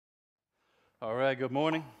All right, good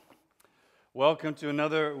morning. Welcome to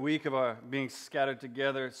another week of our being scattered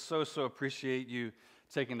together. So appreciate you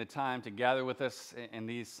taking the time to gather with us in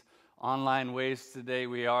these online ways today.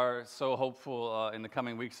 We are so hopeful in the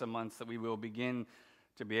coming weeks and months that we will begin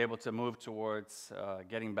to be able to move towards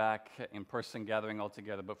getting back in person, gathering all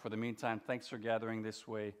together. But for the meantime, thanks for gathering this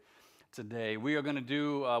way today. We are going to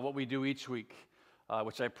do what we do each week,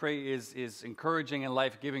 which I pray is encouraging and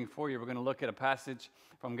life-giving for you. We're going to look at a passage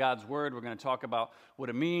from God's Word. We're going to talk about what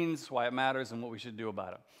it means, why it matters, and what we should do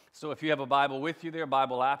about it. So if you have a Bible with you there,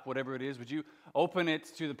 Bible app, whatever it is, would you open it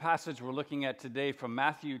to the passage we're looking at today from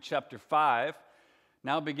Matthew chapter 5,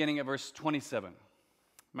 now beginning at verse 27.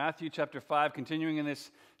 Matthew chapter 5, continuing in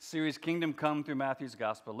this series, Kingdom Come through Matthew's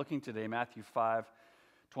Gospel. Looking today, Matthew 5,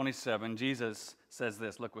 27. Jesus says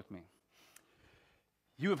this, look with me.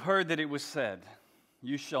 You have heard that it was said,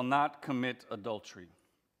 you shall not commit adultery.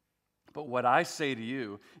 But what I say to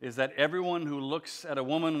you is that everyone who looks at a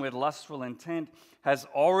woman with lustful intent has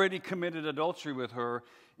already committed adultery with her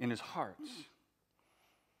in his heart.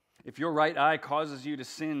 If your right eye causes you to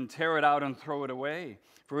sin, tear it out and throw it away.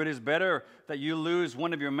 For it is better that you lose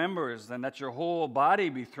one of your members than that your whole body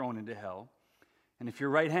be thrown into hell. And if your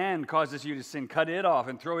right hand causes you to sin, cut it off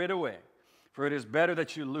and throw it away. For it is better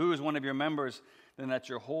that you lose one of your members than that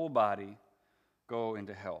your whole body go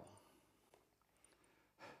into hell.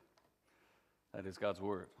 That is God's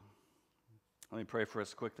Word. Let me pray for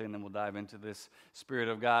us quickly, and then we'll dive into this. Spirit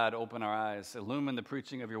of God, open our eyes. Illumine the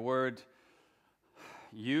preaching of your Word.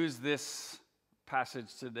 Use this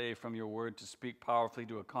passage today from your Word to speak powerfully,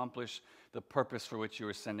 to accomplish the purpose for which you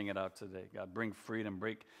are sending it out today. God, bring freedom,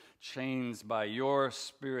 break chains by your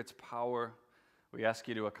Spirit's power. We ask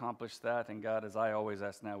you to accomplish that. And God, as I always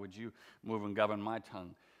ask now, would you move and govern my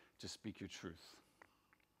tongue to speak your truth?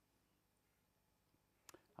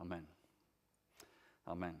 Amen.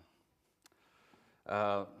 Amen.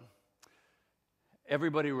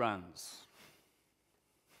 Everybody runs.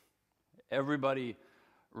 Everybody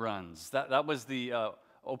runs. That was the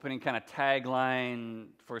opening kind of tagline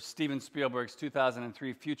for Steven Spielberg's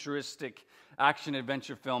 2003 futuristic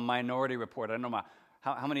action-adventure film, Minority Report. I don't know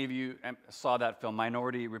how many of you saw that film,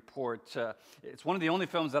 Minority Report. It's one of the only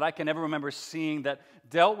films that I can ever remember seeing that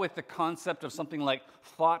dealt with the concept of something like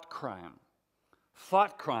thought crime.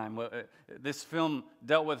 Thought crime. This film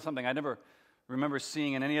dealt with something I never remember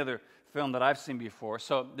seeing in any other film that I've seen before.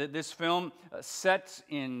 So this film set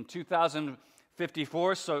in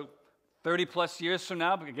 2054, so 30 plus years from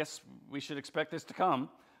now, but I guess we should expect this to come.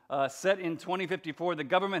 Set in 2054, the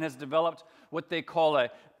government has developed what they call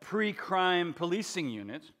a pre-crime policing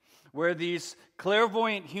unit, where these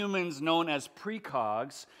clairvoyant humans known as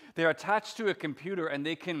precogs, they're attached to a computer and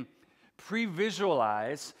they can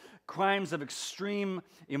pre-visualize crimes of extreme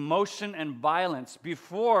emotion and violence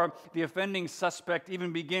before the offending suspect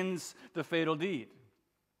even begins the fatal deed.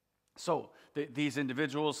 So these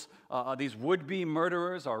individuals, these would-be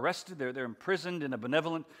murderers are arrested, they're imprisoned in a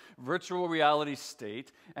benevolent virtual reality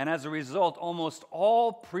state, and as a result, almost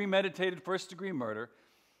all premeditated first-degree murder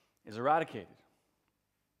is eradicated.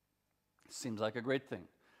 Seems like a great thing.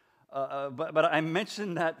 But I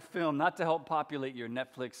mentioned that film not to help populate your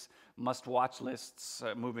Netflix must-watch lists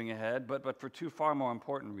moving ahead, but for two far more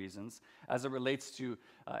important reasons as it relates to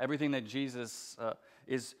everything that Jesus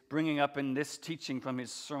is bringing up in this teaching from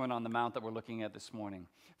his Sermon on the Mount that we're looking at this morning.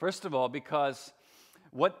 First of all, because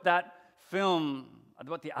what the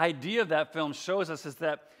idea of that film shows us is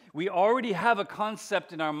that we already have a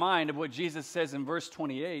concept in our mind of what Jesus says in verse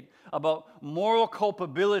 28 about moral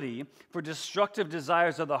culpability for destructive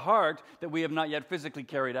desires of the heart that we have not yet physically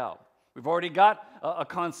carried out. We've already got a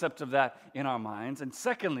concept of that in our minds. And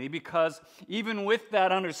secondly, because even with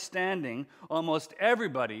that understanding, almost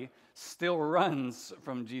everybody still runs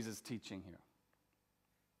from Jesus' teaching here.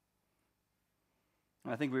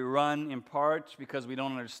 And I think we run in part because we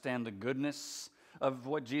don't understand the goodness of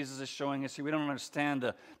what Jesus is showing us here. We don't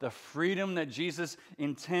understand the freedom that Jesus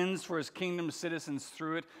intends for his kingdom citizens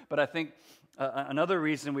through it. But I think another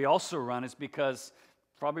reason we also run is because,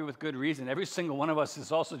 probably with good reason, every single one of us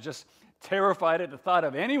is also just terrified at the thought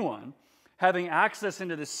of anyone having access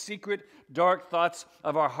into the secret, dark thoughts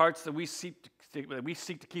of our hearts that we seek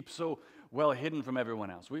to keep so well hidden from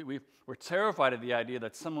everyone else. We're terrified at the idea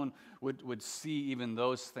that someone would see even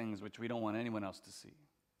those things which we don't want anyone else to see.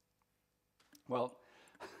 Well,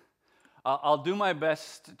 I'll do my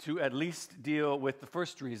best to at least deal with the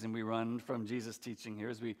first reason we run from Jesus' teaching here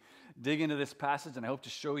as we dig into this passage, and I hope to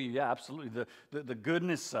show you, absolutely, the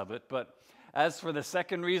goodness of it. But as for the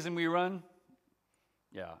second reason we run,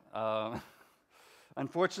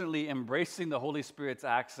 unfortunately, embracing the Holy Spirit's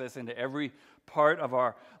access into every part of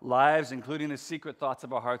our lives, including the secret thoughts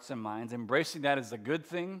of our hearts and minds. Embracing that as a good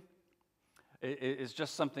thing is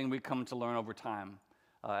just something we come to learn over time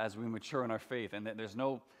as we mature in our faith. And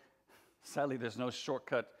sadly, there's no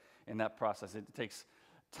shortcut in that process. It takes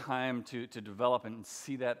time to develop and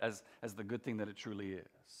see that as the good thing that it truly is.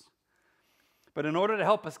 But in order to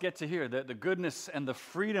help us get to here, the goodness and the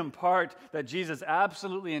freedom part that Jesus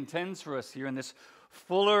absolutely intends for us here in this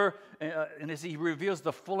fuller, and as he reveals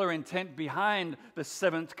the fuller intent behind the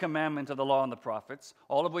seventh commandment of the law and the prophets,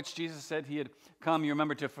 all of which Jesus said he had come, you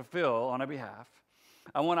remember, to fulfill on our behalf,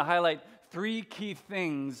 I want to highlight three key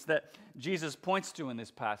things that Jesus points to in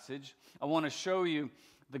this passage. I want to show you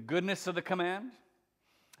the goodness of the command,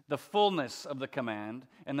 the fullness of the command,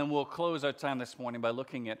 and then we'll close our time this morning by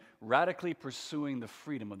looking at radically pursuing the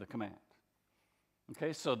freedom of the command.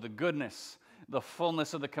 Okay, so the goodness, the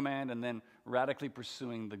fullness of the command, and then radically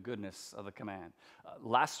pursuing the goodness of the command.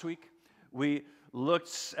 Last week, we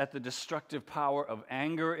looked at the destructive power of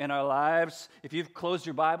anger in our lives. If you've closed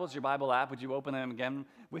your Bibles, your Bible app, would you open them again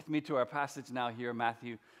with me to our passage now here,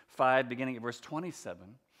 Matthew 5, beginning at verse 27.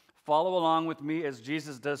 Follow along with me as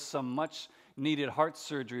Jesus does some much needed heart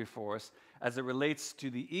surgery for us as it relates to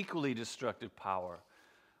the equally destructive power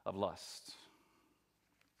of lust.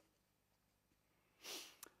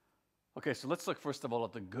 Okay, so let's look first of all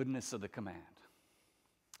at the goodness of the command.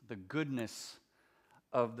 The goodness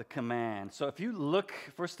of the command. So if you look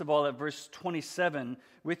first of all at verse 27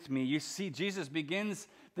 with me, you see Jesus begins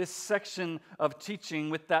this section of teaching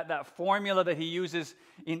with that formula that he uses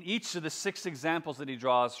in each of the 6 examples that he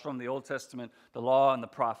draws from the Old Testament, the law and the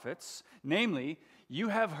prophets. Namely, you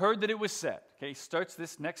have heard that it was said. Okay, he starts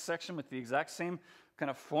this next section with the exact same kind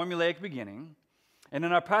of formulaic beginning. And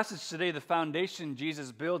in our passage today, the foundation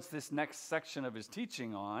Jesus builds this next section of his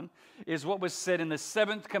teaching on is what was said in the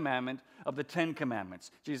 7th commandment of the 10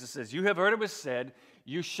 commandments. Jesus says, you have heard it was said,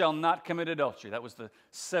 you shall not commit adultery. That was the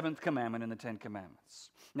 7th commandment in the 10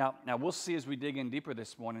 commandments. Now we'll see as we dig in deeper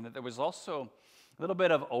this morning that there was also a little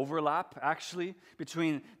bit of overlap, actually,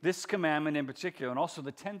 between this commandment in particular and also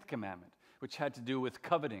the 10th commandment, which had to do with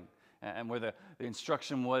coveting, and where the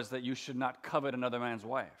instruction was that you should not covet another man's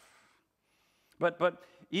wife. But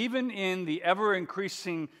even in the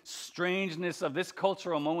ever-increasing strangeness of this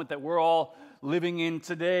cultural moment that we're all living in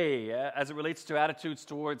today, as it relates to attitudes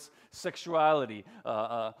towards sexuality,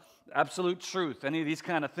 absolute truth, any of these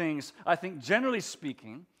kind of things, I think generally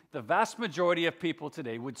speaking, the vast majority of people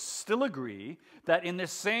today would still agree that in the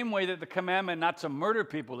same way that the commandment not to murder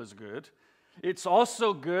people is good, it's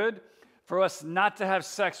also good for us not to have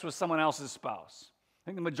sex with someone else's spouse. I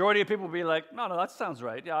think the majority of people would be like, no, that sounds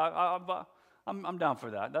right. Yeah, I'm down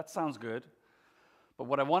for that. That sounds good. But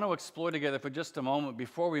what I want to explore together for just a moment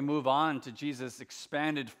before we move on to Jesus'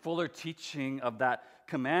 expanded, fuller teaching of that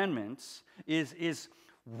commandment is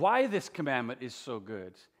why this commandment is so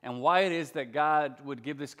good and why it is that God would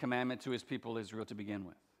give this commandment to his people Israel to begin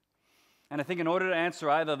with. And I think in order to answer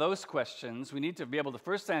either of those questions, we need to be able to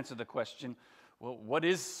first answer the question, well, what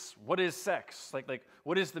is sex? Like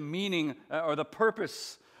what is the meaning or the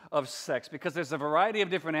purpose of sex? Because there's a variety of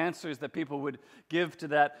different answers that people would give to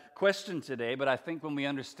that question today, but I think when we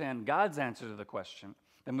understand God's answer to the question,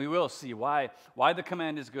 then we will see why the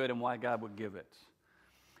command is good and why God would give it.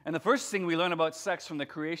 And the first thing we learn about sex from the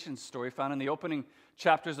creation story found in the opening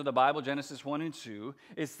chapters of the Bible, Genesis 1 and 2,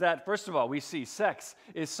 is that, first of all, we see sex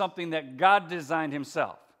is something that God designed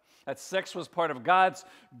himself. That sex was part of God's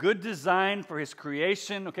good design for his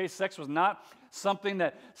creation. Okay, sex was not something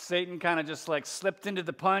that Satan kind of just like slipped into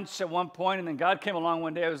the punch at one point, and then God came along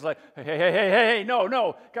one day. It was like, hey,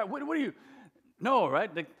 no, God, what are you? No, right?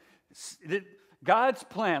 God's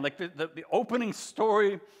plan, like the opening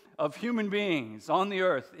story of human beings on the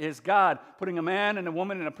earth is God putting a man and a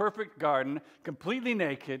woman in a perfect garden, completely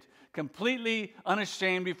naked, completely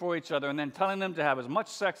unashamed before each other, and then telling them to have as much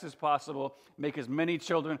sex as possible, make as many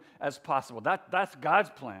children as possible. That's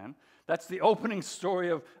God's plan. That's the opening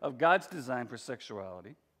story of God's design for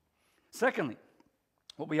sexuality. Secondly,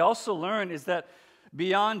 what we also learn is that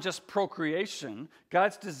beyond just procreation,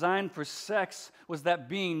 God's design for sex was that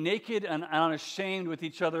being naked and unashamed with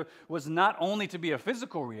each other was not only to be a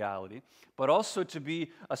physical reality, but also to be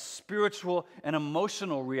a spiritual and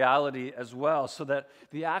emotional reality as well, so that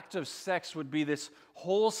the act of sex would be this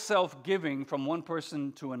whole self-giving from one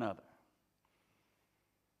person to another.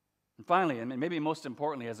 And finally, and maybe most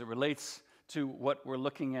importantly, as it relates to what we're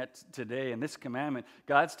looking at today in this commandment,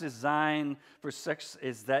 God's design for sex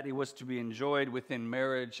is that it was to be enjoyed within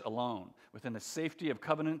marriage alone, within the safety of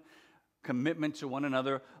covenant commitment to one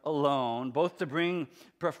another alone, both to bring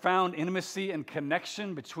profound intimacy and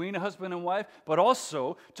connection between a husband and wife, but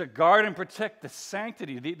also to guard and protect the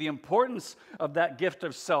sanctity, the importance of that gift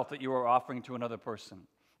of self that you are offering to another person,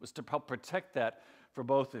 was to help protect that for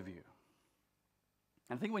both of you.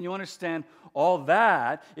 And I think when you understand all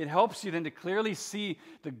that, it helps you then to clearly see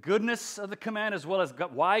the goodness of the command as well as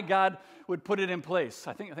why God would put it in place.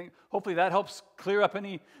 I think hopefully that helps clear up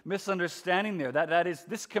any misunderstanding there. That is,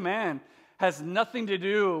 this command has nothing to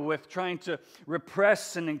do with trying to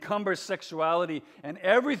repress and encumber sexuality and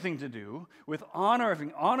everything to do with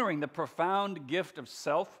honoring the profound gift of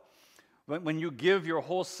self. When you give your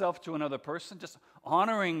whole self to another person, just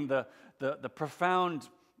honoring the profound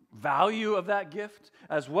value of that gift,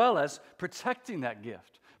 as well as protecting that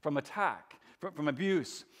gift from attack, from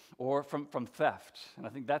abuse, or from theft. And I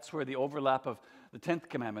think that's where the overlap of the 10th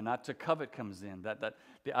commandment, not to covet, comes in. That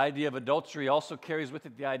the idea of adultery also carries with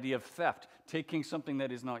it the idea of theft, taking something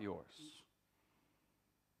that is not yours.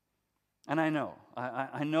 And I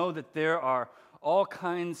know that there are all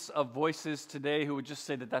kinds of voices today who would just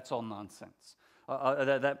say that that's all nonsense.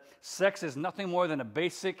 That sex is nothing more than a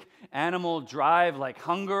basic animal drive like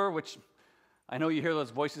hunger, which I know you hear those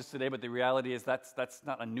voices today, but the reality is that's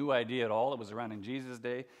not a new idea at all. It was around in Jesus'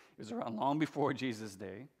 day. It was around long before Jesus'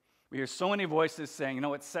 day. We hear so many voices saying, you know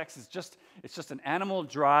what, sex is just an animal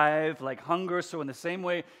drive like hunger. So in the same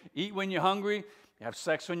way, eat when you're hungry, you have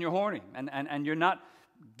sex when you're horny. And you're not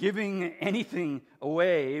giving anything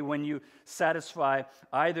away when you satisfy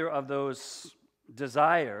either of those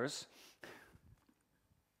desires.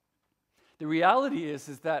 The reality is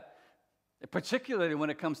that, particularly when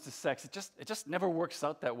it comes to sex, it just never works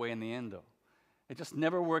out that way in the end, though. It just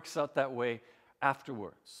never works out that way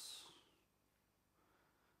afterwards.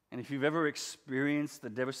 And if you've ever experienced the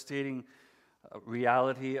devastating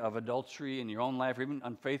reality of adultery in your own life, or even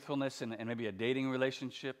unfaithfulness in maybe a dating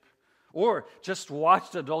relationship, or just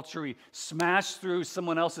watched adultery smash through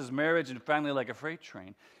someone else's marriage and family like a freight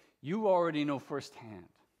train, you already know firsthand.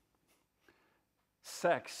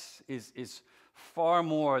 Sex is far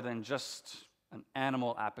more than just an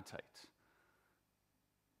animal appetite.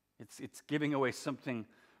 It's giving away something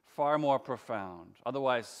far more profound.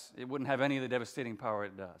 Otherwise, it wouldn't have any of the devastating power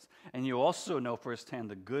it does. And you also know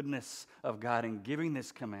firsthand the goodness of God in giving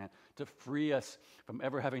this command to free us from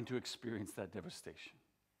ever having to experience that devastation.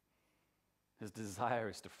 His desire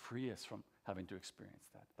is to free us from having to experience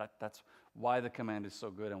that. That's why the command is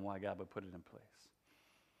so good and why God would put it in place.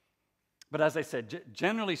 But as I said,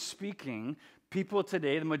 generally speaking, people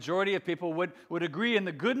today, the majority of people would agree in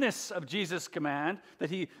the goodness of Jesus' command that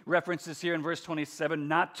he references here in verse 27,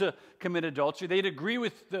 not to commit adultery. They'd agree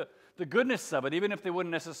with the goodness of it, even if they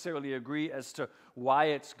wouldn't necessarily agree as to why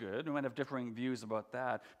it's good. We might have differing views about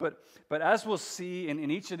that. But as we'll see in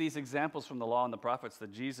each of these examples from the law and the prophets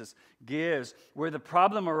that Jesus gives, where the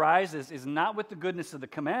problem arises is not with the goodness of the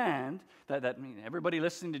command, that everybody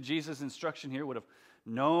listening to Jesus' instruction here would have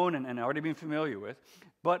known and already been familiar with.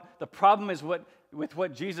 But the problem is with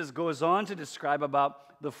what Jesus goes on to describe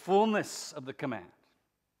about the fullness of the command.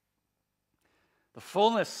 The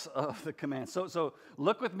fullness of the command. So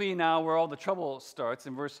look with me now where all the trouble starts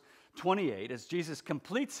in verse 28 as Jesus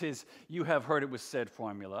completes his "you have heard it was said"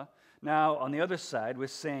 formula. Now on the other side we're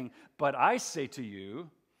saying, "But I say to you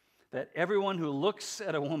that everyone who looks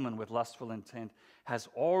at a woman with lustful intent has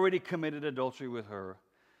already committed adultery with her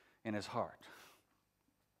in his heart."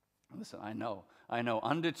 Listen, I know,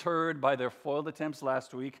 undeterred by their foiled attempts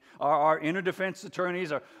last week, our inner defense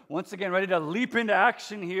attorneys are once again ready to leap into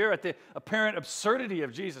action here at the apparent absurdity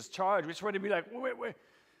of Jesus' charge. We're just ready to be like, wait.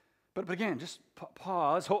 But again, just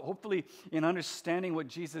pause, hopefully in understanding what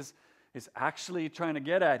Jesus is actually trying to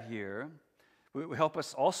get at here. Will help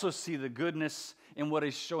us also see the goodness in what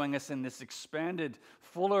he's showing us in this expanded,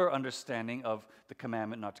 fuller understanding of the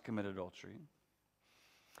commandment not to commit adultery.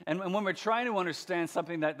 And when we're trying to understand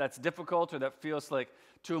something that's difficult or that feels like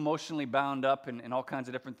too emotionally bound up in all kinds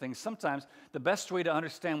of different things, sometimes the best way to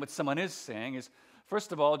understand what someone is saying is,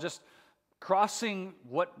 first of all, just crossing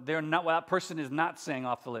what that person is not saying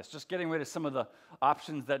off the list, just getting rid of some of the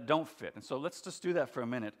options that don't fit. And so let's just do that for a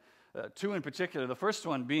minute. Two in particular. The first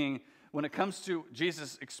one being, when it comes to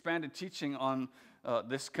Jesus' expanded teaching on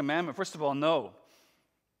this commandment, first of all, no.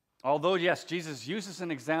 Although, yes, Jesus uses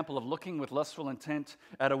an example of looking with lustful intent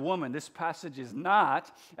at a woman, this passage is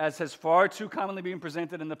not, as has far too commonly been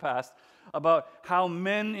presented in the past, about how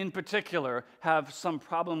men in particular have some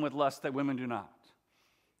problem with lust that women do not.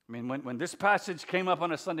 I mean, when this passage came up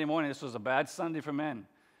on a Sunday morning, this was a bad Sunday for men.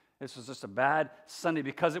 This was just a bad Sunday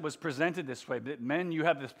because it was presented this way. But men, you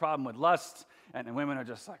have this problem with lust, and women are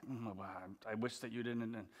just like, well, I wish that you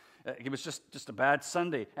didn't. It was just a bad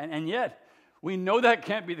Sunday. And yet, we know that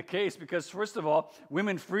can't be the case because, first of all,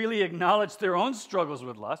 women freely acknowledge their own struggles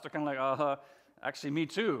with lust. They're kind of like, actually, me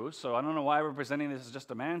too. So I don't know why we're presenting this as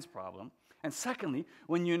just a man's problem. And secondly,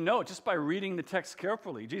 when you know, just by reading the text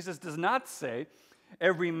carefully, Jesus does not say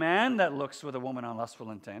every man that looks with a woman on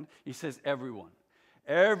lustful intent. He says everyone.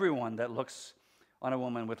 Everyone that looks on a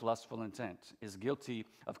woman with lustful intent is guilty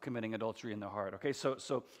of committing adultery in their heart. Okay,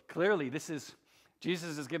 so clearly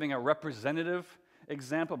Jesus is giving a representative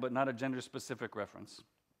example, but not a gender-specific reference.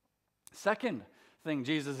 Second thing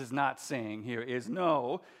Jesus is not saying here is,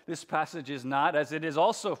 no, this passage is not, as it is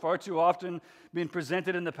also far too often been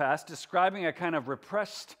presented in the past, describing a kind of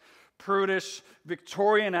repressed, prudish,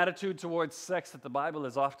 Victorian attitude towards sex that the Bible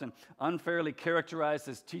is often unfairly characterized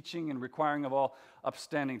as teaching and requiring of all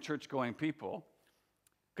upstanding church-going people.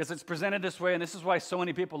 Because it's presented this way, and this is why so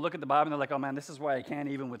many people look at the Bible and they're like, oh man, this is why I can't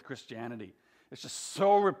even with Christianity. It's just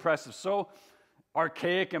so repressive, so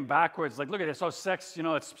archaic and backwards. Like, look at it, so sex,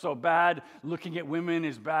 it's so bad. Looking at women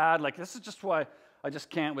is bad. Like, this is just why I just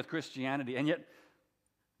can't with Christianity. And yet,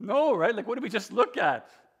 no, right? Like, what did we just look at?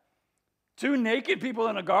 Two naked people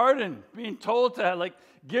in a garden being told to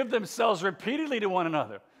give themselves repeatedly to one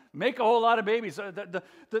another, make a whole lot of babies.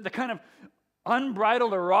 The kind of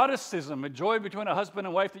unbridled eroticism enjoyed between a husband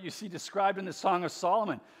and wife that you see described in the Song of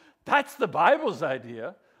Solomon. That's the Bible's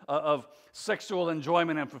idea of sexual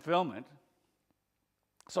enjoyment and fulfillment.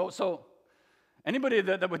 So anybody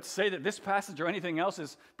that would say that this passage or anything else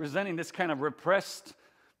is presenting this kind of repressed,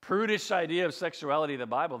 prudish idea of sexuality in the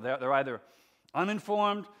Bible, they're either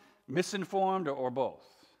uninformed, misinformed, or both.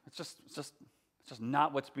 It's just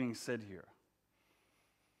not what's being said here.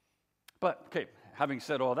 But, okay, having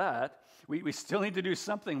said all that, we still need to do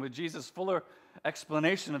something with Jesus' fuller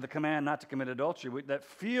explanation of the command not to commit adultery that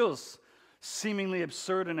feels seemingly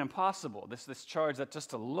absurd and impossible. This charge that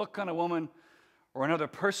just to look on a woman or another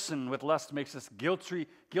person with lust makes us guilty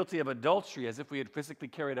of adultery, as if we had physically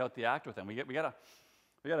carried out the act with them. We got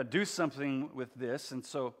to do something with this. And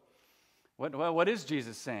so, what is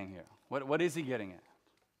Jesus saying here? What is he getting at?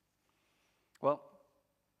 Well,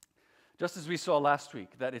 just as we saw last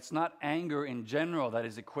week, that it's not anger in general that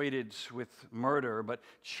is equated with murder, but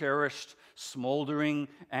cherished, smoldering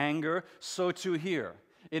anger, so too here.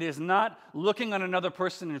 It is not looking on another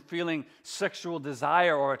person and feeling sexual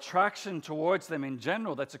desire or attraction towards them in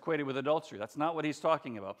general that's equated with adultery. That's not what he's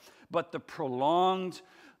talking about. But the prolonged,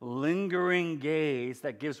 lingering gaze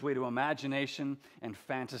that gives way to imagination and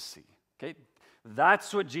fantasy. Okay?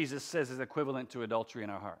 That's what Jesus says is equivalent to adultery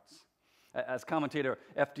in our hearts. As commentator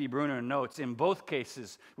F.D. Bruner notes, in both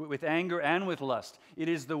cases, with anger and with lust, it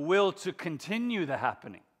is the will to continue the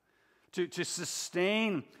happening, to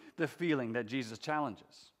sustain the feeling that Jesus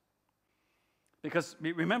challenges. Because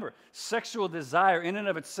remember, sexual desire in and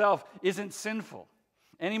of itself isn't sinful,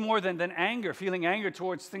 any more than anger. Feeling anger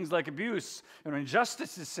towards things like abuse or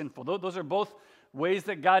injustice is sinful. Those are both ways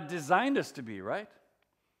that God designed us to be, right?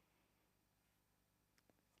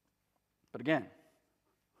 But again,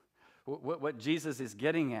 what Jesus is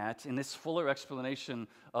getting at in this fuller explanation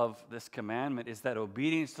of this commandment is that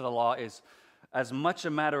obedience to the law is as much a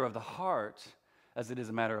matter of the heart as it is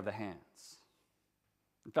a matter of the hands.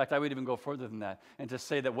 In fact, I would even go further than that and to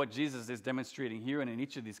say that what Jesus is demonstrating here and in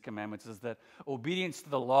each of these commandments is that obedience to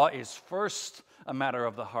the law is first a matter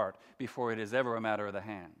of the heart before it is ever a matter of the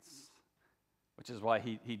hands, which is why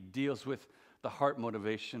he deals with the heart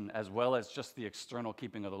motivation as well as just the external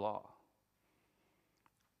keeping of the law.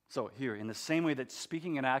 So here, in the same way that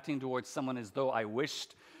speaking and acting towards someone as though I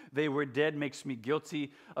wished they were dead makes me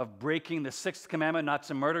guilty of breaking the sixth commandment not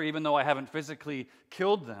to murder, even though I haven't physically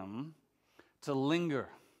killed them, to linger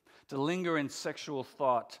in sexual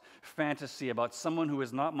thought, fantasy about someone who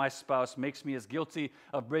is not my spouse makes me as guilty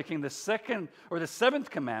of breaking the second or the seventh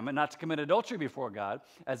commandment not to commit adultery before God,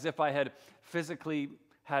 as if I had physically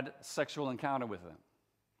had sexual encounter with them.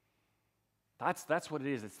 That's what it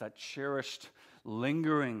is. It's that cherished,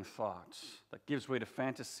 lingering thought that gives way to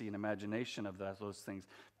fantasy and imagination of those things.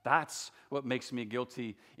 That's what makes me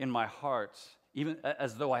guilty in my heart, even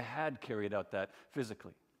as though I had carried out that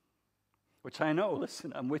physically. Which I know,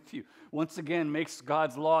 listen, I'm with you, once again makes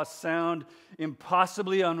God's law sound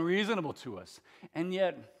impossibly unreasonable to us. And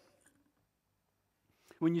yet,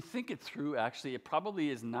 when you think it through, actually, it probably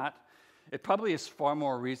is far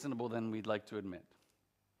more reasonable than we'd like to admit.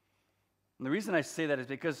 And the reason I say that is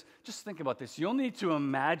because, just think about this. You'll need to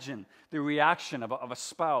imagine the reaction of a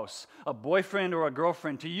spouse, a boyfriend or a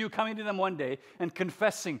girlfriend, to you coming to them one day and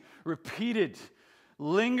confessing repeated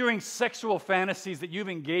lingering sexual fantasies that you've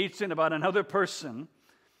engaged in about another person,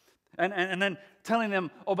 and then telling them,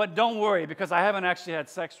 oh, but don't worry, because I haven't actually had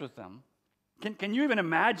sex with them. Can you even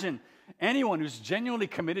imagine anyone who's genuinely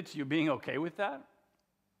committed to you being okay with that?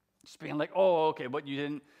 Just being like, oh, okay, but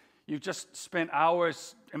you just spent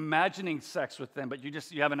hours imagining sex with them, but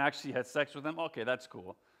you haven't actually had sex with them? Okay, that's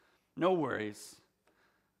cool. No worries.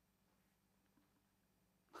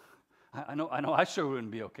 I know I sure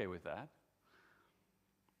wouldn't be okay with that.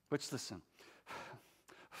 But listen,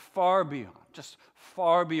 far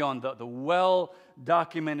beyond the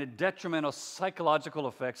well-documented detrimental psychological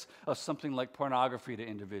effects of something like pornography to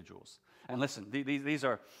individuals. And listen, these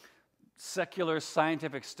are secular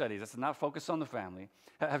scientific studies, that's not focused on the family,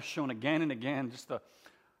 have shown again and again just the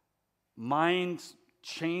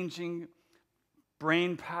mind-changing,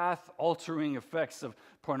 brain path-altering effects of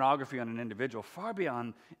pornography on an individual. Far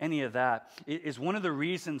beyond any of that is one of the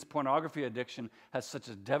reasons pornography addiction has such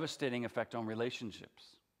a devastating effect on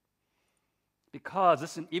relationships. Because,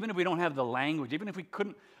 listen, even if we don't have the language, even if we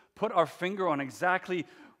couldn't put our finger on exactly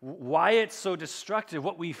why it's so destructive,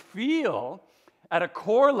 what we feel at a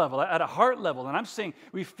core level, at a heart level, and I'm saying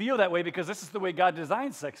we feel that way because this is the way God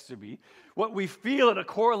designed sex to be. What we feel at a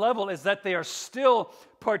core level is that they are still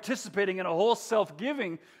participating in a whole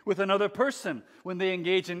self-giving with another person when they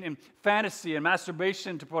engage in fantasy and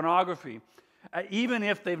masturbation to pornography, even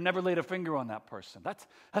if they've never laid a finger on that person.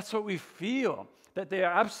 That's what we feel, that they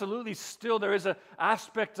are absolutely still, there is an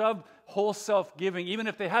aspect of whole self-giving, even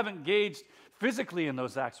if they haven't engaged physically in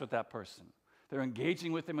those acts with that person. They're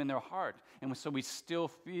engaging with them in their heart. And so we still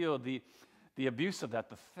feel the abuse of that,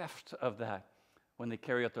 the theft of that, when they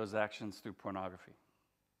carry out those actions through pornography.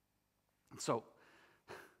 And so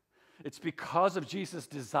it's because of Jesus'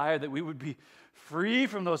 desire that we would be free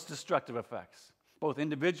from those destructive effects, both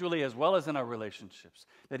individually as well as in our relationships,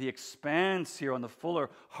 that he expands here on the fuller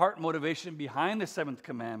heart motivation behind the seventh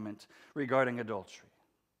commandment regarding adultery.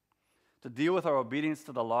 To deal with our obedience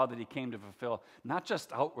to the law that he came to fulfill, not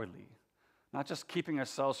just outwardly, not just keeping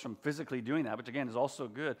ourselves from physically doing that, which again is also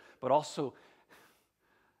good, but also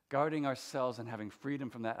guarding ourselves and having freedom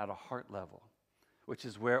from that at a heart level, which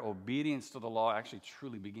is where obedience to the law actually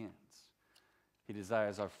truly begins. He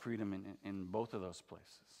desires our freedom in both of those places.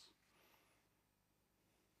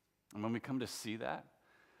 And when we come to see that,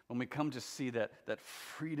 that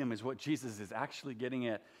freedom is what Jesus is actually getting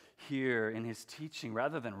at here in his teaching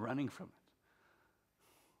rather than running from it,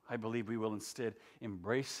 I believe we will instead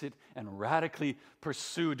embrace it and radically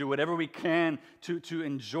pursue, do whatever we can to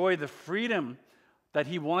enjoy the freedom that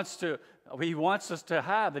he wants us to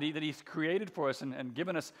have, that he's created for us and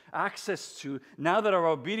given us access to, now that our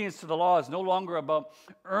obedience to the law is no longer about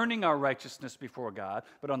earning our righteousness before God,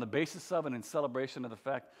 but on the basis of and in celebration of the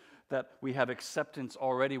fact that we have acceptance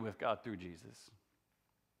already with God through Jesus.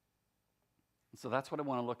 And so that's what I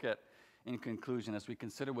want to look at in conclusion as we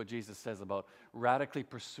consider what Jesus says about radically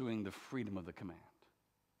pursuing the freedom of the command.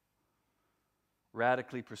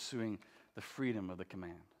 Radically pursuing the freedom of the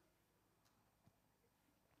command.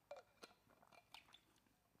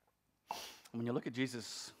 When you look at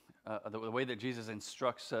Jesus, the way that Jesus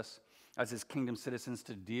instructs us as his kingdom citizens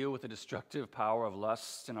to deal with the destructive power of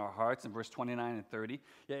lust in our hearts in verse 29 and 30,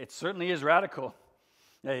 yeah, it certainly is radical.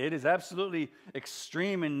 Yeah, it is absolutely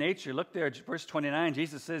extreme in nature. Look there, verse 29,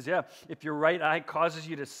 Jesus says, yeah, if your right eye causes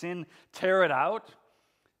you to sin, tear it out,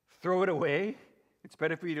 throw it away. It's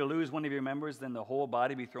better for you to lose one of your members than the whole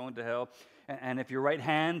body be thrown to hell. And if your right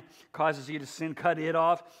hand causes you to sin, cut it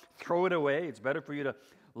off, throw it away. It's better for you to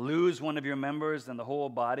lose one of your members than the whole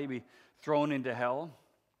body be thrown into hell.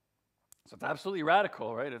 So it's absolutely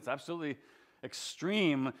radical, right? It's absolutely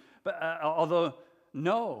extreme. But although,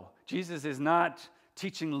 no, Jesus is not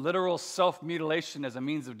teaching literal self-mutilation as a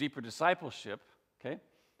means of deeper discipleship, okay?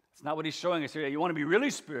 That's not what he's showing us here. You want to be really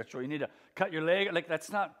spiritual, you need to cut your leg. Like, that's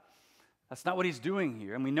not what he's doing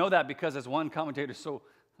here. And we know that because, as one commentator so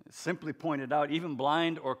simply pointed out, even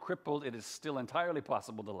blind or crippled, it is still entirely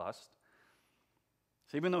possible to lust.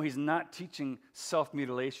 So even though he's not teaching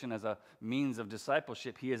self-mutilation as a means of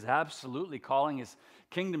discipleship, he is absolutely calling his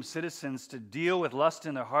kingdom citizens to deal with lust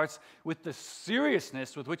in their hearts with the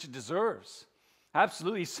seriousness with which it deserves.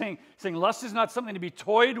 Absolutely. He's saying lust is not something to be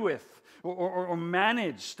toyed with or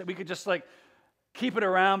managed, that we could just like keep it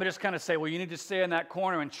around but just kind of say, well, you need to stay in that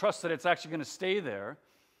corner and trust that it's actually going to stay there.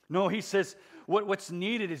 No, he says what's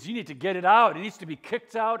needed is you need to get it out. It needs to be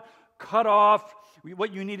kicked out, cut off.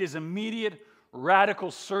 What you need is immediate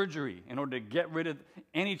radical surgery in order to get rid of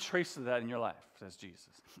any trace of that in your life, says Jesus.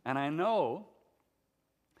 And I know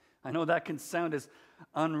I know that can sound as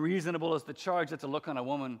unreasonable as the charge that to look on a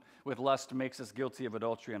woman with lust makes us guilty of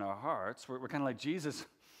adultery in our hearts. We're kind of like, Jesus,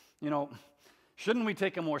 shouldn't we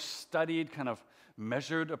take a more studied, kind of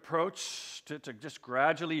measured approach to just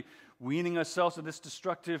gradually weaning ourselves of this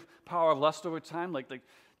destructive power of lust over time? Like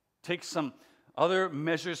take some other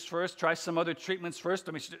measures first, try some other treatments first.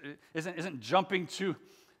 I mean, isn't jumping to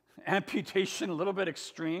amputation a little bit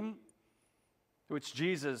extreme? To which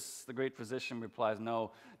Jesus, the great physician, replies,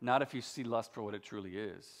 no, not if you see lust for what it truly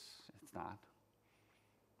is. It's not.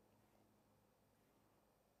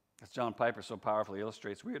 As John Piper so powerfully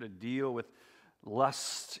illustrates, we are to deal with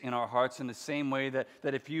lust in our hearts in the same way that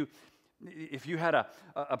if you had a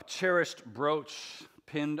cherished brooch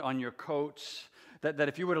pinned on your coat, that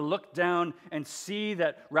if you were to look down and see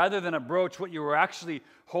that rather than a brooch, what you were actually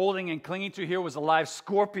holding and clinging to here was a live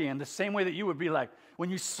scorpion, the same way that you would be like, when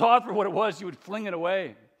you saw it for what it was, you would fling it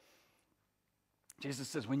away. Jesus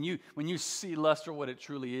says, when you see lust for what it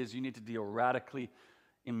truly is, you need to deal radically,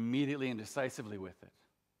 immediately, and decisively with it.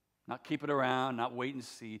 Not keep it around, not wait and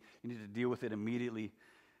see. You need to deal with it immediately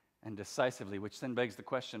and decisively, which then begs the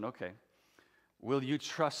question, okay, will you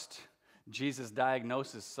trust Jesus'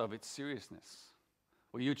 diagnosis of its seriousness?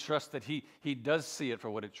 Will you trust that he does see it for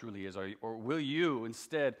what it truly is? Or will you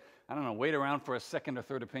instead, wait around for a second or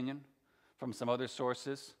third opinion from some other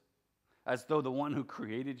sources, as though the one who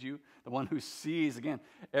created you, the one who sees, again,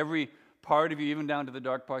 every part of you, even down to the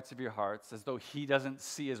dark parts of your hearts, as though he doesn't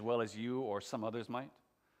see as well as you or some others might?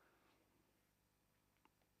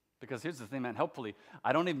 Because here's the thing, man, helpfully,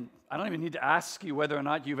 I don't even need to ask you whether or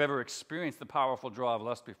not you've ever experienced the powerful draw of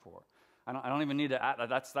lust before. I don't even need to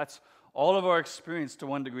ask. That's all of our experience to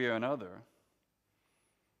one degree or another.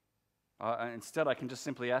 Instead, I can just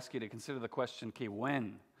simply ask you to consider the question, okay,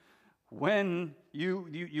 when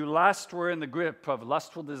you last were in the grip of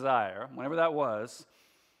lustful desire, whenever that was,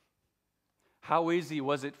 how easy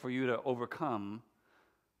was it for you to overcome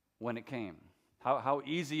when it came? How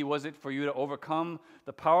easy was it for you to overcome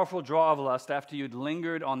the powerful draw of lust after you'd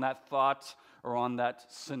lingered on that thought or on that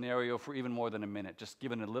scenario for even more than a minute, just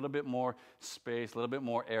given it a little bit more space, a little bit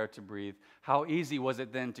more air to breathe? How easy was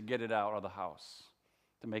it then to get it out of the house,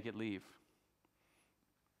 to make it leave?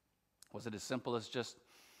 Was it as simple as just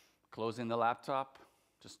closing the laptop,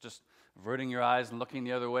 just averting your eyes and looking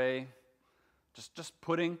the other way, just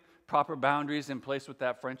putting proper boundaries in place with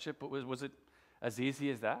that friendship? But was it as easy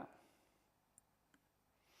as that?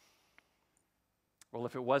 Well,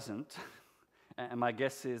 if it wasn't, and my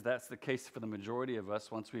guess is that's the case for the majority of us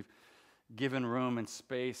once we've given room and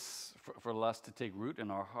space for lust to take root in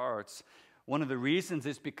our hearts, one of the reasons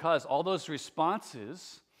is because all those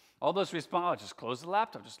responses, just close the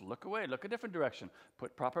laptop, just look away, look a different direction,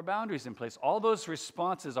 put proper boundaries in place. All those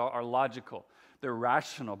responses are logical. They're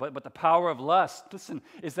rational. But the power of lust, listen,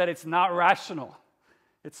 is that it's not rational.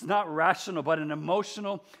 It's not rational, but an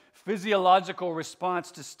emotional, physiological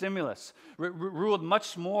response to stimulus, ruled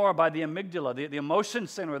much more by the amygdala, the emotion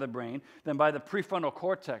center of the brain, than by the prefrontal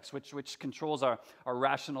cortex, which controls our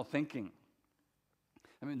rational thinking.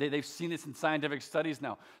 I mean, they've seen this in scientific studies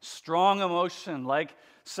now. Strong emotion, like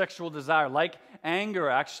sexual desire, like anger,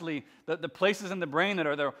 actually, the places in the brain that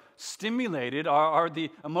are stimulated are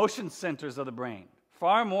the emotion centers of the brain,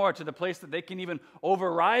 far more to the place that they can even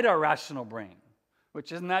override our rational brain.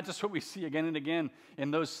 Which isn't that just what we see again and again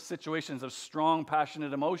in those situations of strong,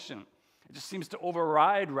 passionate emotion? It just seems to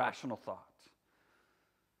override rational thought.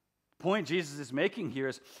 The point Jesus is making here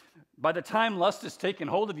is by the time lust has taken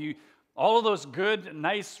hold of you, all of those good,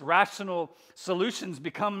 nice, rational solutions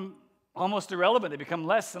become almost irrelevant. They become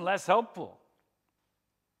less and less helpful.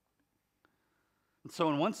 And so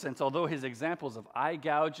in one sense, although his examples of eye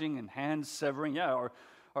gouging and hand severing,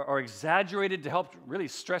 are exaggerated to help really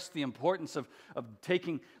stress the importance of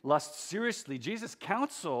taking lust seriously, Jesus'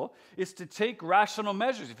 counsel is to take rational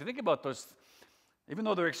measures. If you think about those, even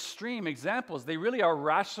though they're extreme examples, they really are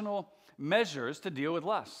rational measures to deal with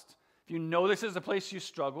lust. If you know this is a place you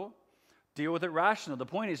struggle, deal with it rational. The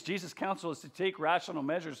point is, Jesus' counsel is to take rational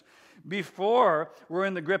measures before we're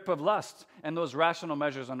in the grip of lust, and those rational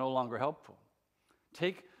measures are no longer helpful.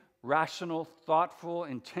 Take rational, thoughtful,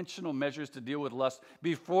 intentional measures to deal with lust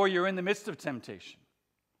before you're in the midst of temptation,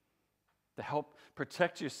 to help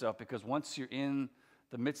protect yourself, because once you're in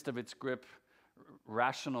the midst of its grip,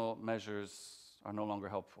 rational measures are no longer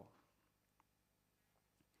helpful.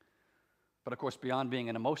 But of course, beyond being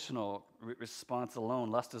an emotional response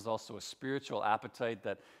alone, lust is also a spiritual appetite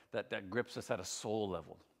that grips us at a soul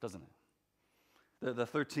level, doesn't it? The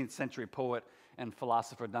 13th century poet and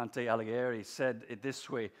philosopher Dante Alighieri said it this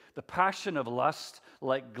way: the passion of lust,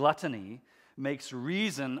 like gluttony, makes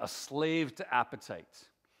reason a slave to appetite.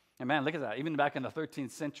 And man, look at that. Even back in the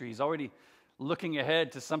 13th century, he's already looking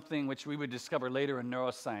ahead to something which we would discover later in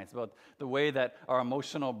neuroscience about the way that our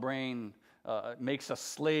emotional brain makes a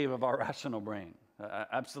slave of our rational brain.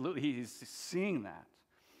 Absolutely, he's seeing that.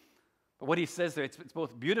 But what he says there, it's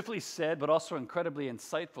both beautifully said, but also incredibly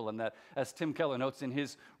insightful in that, as Tim Keller notes in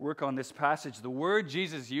his work on this passage, the word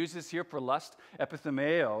Jesus uses here for lust,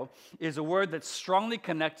 epithumeo, is a word that's strongly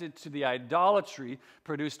connected to the idolatry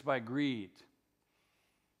produced by greed.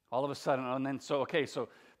 All of a sudden, and then, so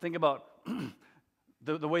think about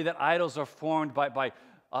the way that idols are formed by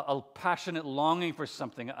a passionate longing for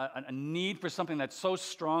something, a need for something that's so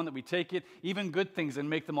strong that we take it, even good things, and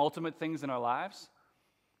make them ultimate things in our lives.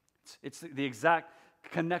 It's the exact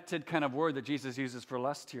connected kind of word that Jesus uses for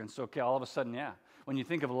lust here. And so, all of a sudden, when you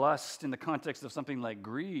think of lust in the context of something like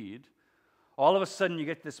greed, all of a sudden you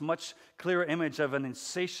get this much clearer image of an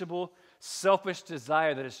insatiable, selfish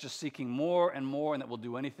desire that is just seeking more and more and that will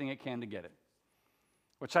do anything it can to get it.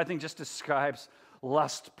 Which I think just describes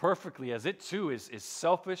lust perfectly, as it too is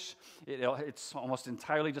selfish. It's almost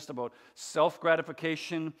entirely just about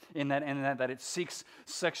self-gratification in that it seeks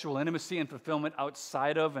sexual intimacy and fulfillment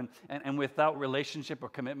outside of and without relationship or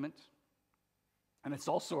commitment. And it's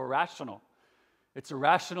also irrational. It's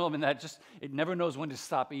irrational in that it never knows when to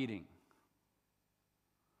stop eating.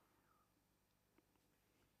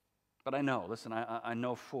 But I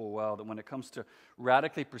know full well that when it comes to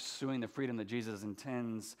radically pursuing the freedom that Jesus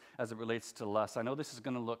intends as it relates to lust, I know this is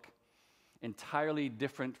going to look entirely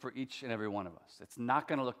different for each and every one of us. It's not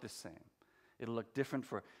going to look the same. It'll look different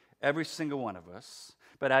for every single one of us.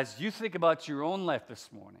 But as you think about your own life this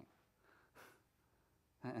morning,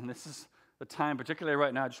 and this is the time, particularly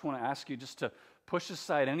right now, I just want to ask you just to push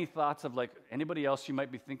aside any thoughts of like anybody else you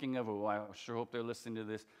might be thinking of, oh, I sure hope they're listening to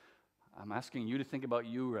this. I'm asking you to think about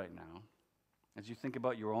you right now as you think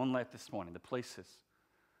about your own life this morning, the places,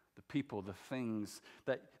 the people, the things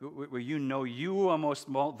that where you know you are most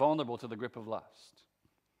vulnerable to the grip of lust.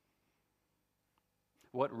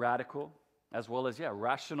 What radical as well as,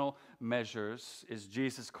 rational measures is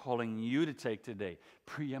Jesus calling you to take today,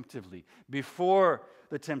 preemptively, before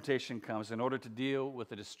the temptation comes, in order to deal with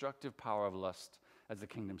the destructive power of lust as a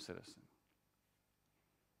kingdom citizen?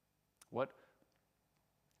 What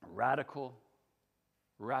radical,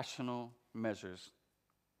 rational measures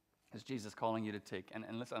is Jesus calling you to take? And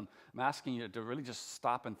listen, I'm asking you to really just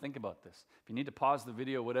stop and think about this. If you need to pause the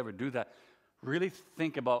video, whatever, do that. Really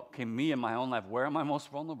think about, okay, me in my own life, where am I most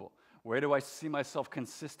vulnerable? Where do I see myself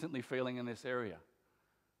consistently failing in this area?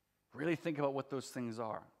 Really think about what those things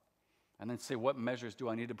are. And then say, what measures do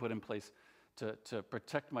I need to put in place to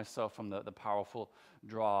protect myself from the powerful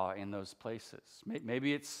draw in those places?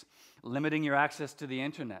 Maybe it's limiting your access to the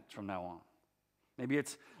internet from now on. Maybe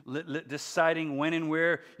it's deciding when and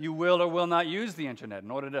where you will or will not use the internet in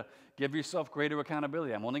order to give yourself greater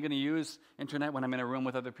accountability. I'm only going to use internet when I'm in a room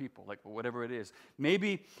with other people, like whatever it is.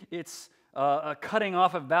 Maybe it's a cutting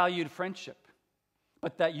off a valued friendship,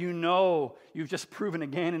 but that you know you've just proven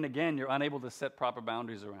again and again you're unable to set proper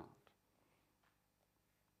boundaries around.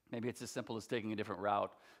 Maybe it's as simple as taking a different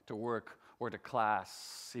route to work or to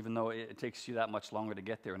class, even though it takes you that much longer to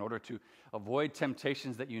get there, in order to avoid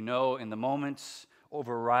temptations that you know in the moment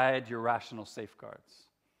override your rational safeguards.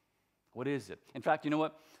 What is it? In fact, you know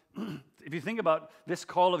what? If you think about this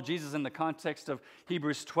call of Jesus in the context of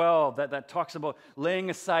Hebrews 12, that talks about laying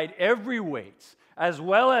aside every weight as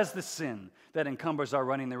well as the sin that encumbers our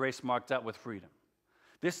running the race marked out with freedom.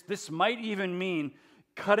 This might even mean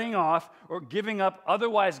cutting off or giving up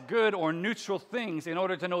otherwise good or neutral things in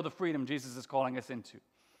order to know the freedom Jesus is calling us into.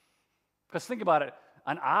 Because think about it,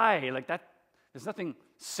 an eye, like that, there's nothing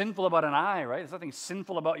sinful about an eye, right? There's nothing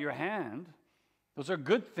sinful about your hand. Those are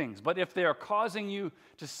good things. But if they are causing you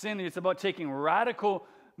to sin, it's about taking radical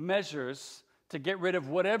measures to get rid of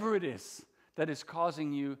whatever it is that is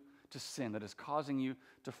causing you to sin, that is causing you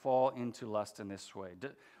to fall into lust in this way.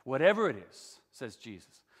 Whatever it is, says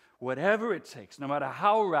Jesus, whatever it takes, no matter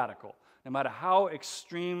how radical, no matter how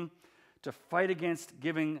extreme, to fight against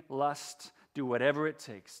giving lust, do whatever it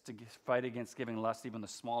takes to fight against giving lust even the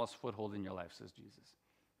smallest foothold in your life, says Jesus.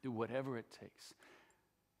 Do whatever it takes.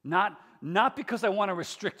 Not because I want to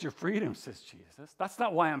restrict your freedom, says Jesus. That's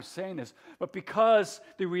not why I'm saying this, but because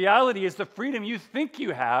the reality is the freedom you think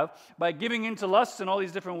you have by giving into lust in all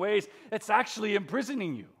these different ways, it's actually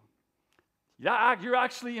imprisoning you. Yeah, you're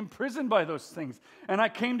actually imprisoned by those things. And I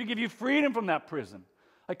came to give you freedom from that prison.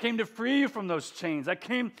 I came to free you from those chains. I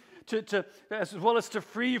came to as well as to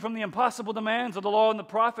free you from the impossible demands of the law and the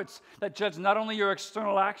prophets that judge not only your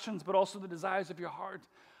external actions, but also the desires of your heart.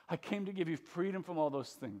 I came to give you freedom from all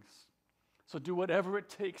those things. So do whatever it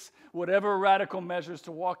takes, whatever radical measures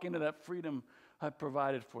to walk into that freedom I've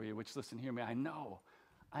provided for you, which, listen, hear me, I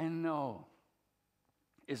know,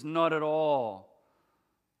 is not at all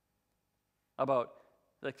about,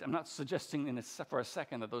 like, I'm not suggesting for a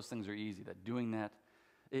second that those things are easy, that doing that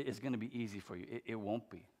is going to be easy for you. It won't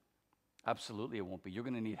be. Absolutely it won't be. You're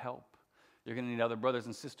going to need help. You're going to need other brothers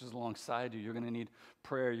and sisters alongside you. You're going to need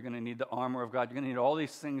prayer. You're going to need the armor of God. You're going to need all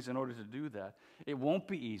these things in order to do that. It won't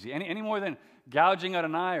be easy. Any more than gouging out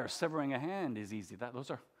an eye or severing a hand is easy. Those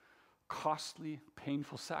are costly,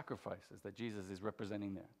 painful sacrifices that Jesus is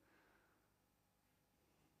representing there.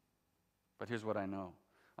 But here's what I know.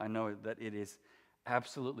 I know that it is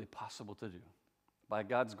absolutely possible to do. By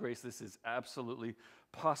God's grace, this is absolutely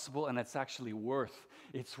possible, and it's actually worth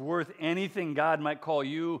anything God might call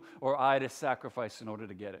you or I to sacrifice in order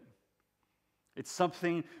to get it. It's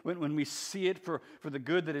something, when we see it for the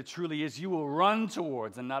good that it truly is, you will run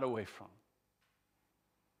towards and not away from.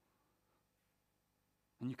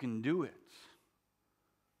 And you can do it.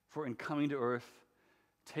 For in coming to earth,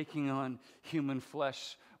 taking on human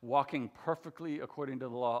flesh, walking perfectly according to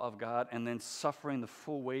the law of God, and then suffering the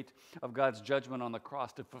full weight of God's judgment on the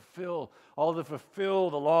cross to fulfill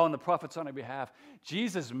the law and the prophets on our behalf.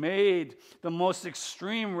 Jesus made the most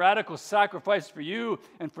extreme radical sacrifice for you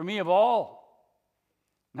and for me of all.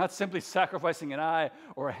 Not simply sacrificing an eye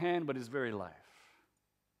or a hand, but his very life.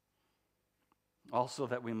 Also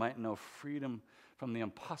that we might know freedom from the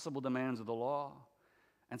impossible demands of the law,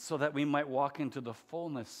 and so that we might walk into the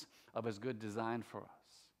fullness of his good design for us.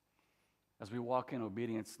 As we walk in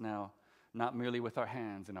obedience now, not merely with our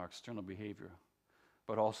hands and our external behavior,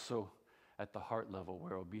 but also at the heart level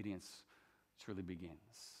where obedience truly begins.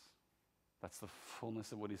 That's the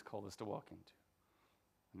fullness of what he's called us to walk into.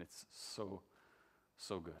 And it's so,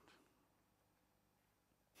 so good.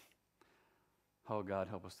 Oh, God,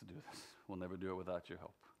 help us to do this. We'll never do it without your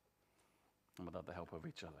help and without the help of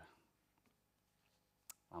each other.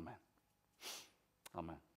 Amen.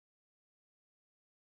 Amen.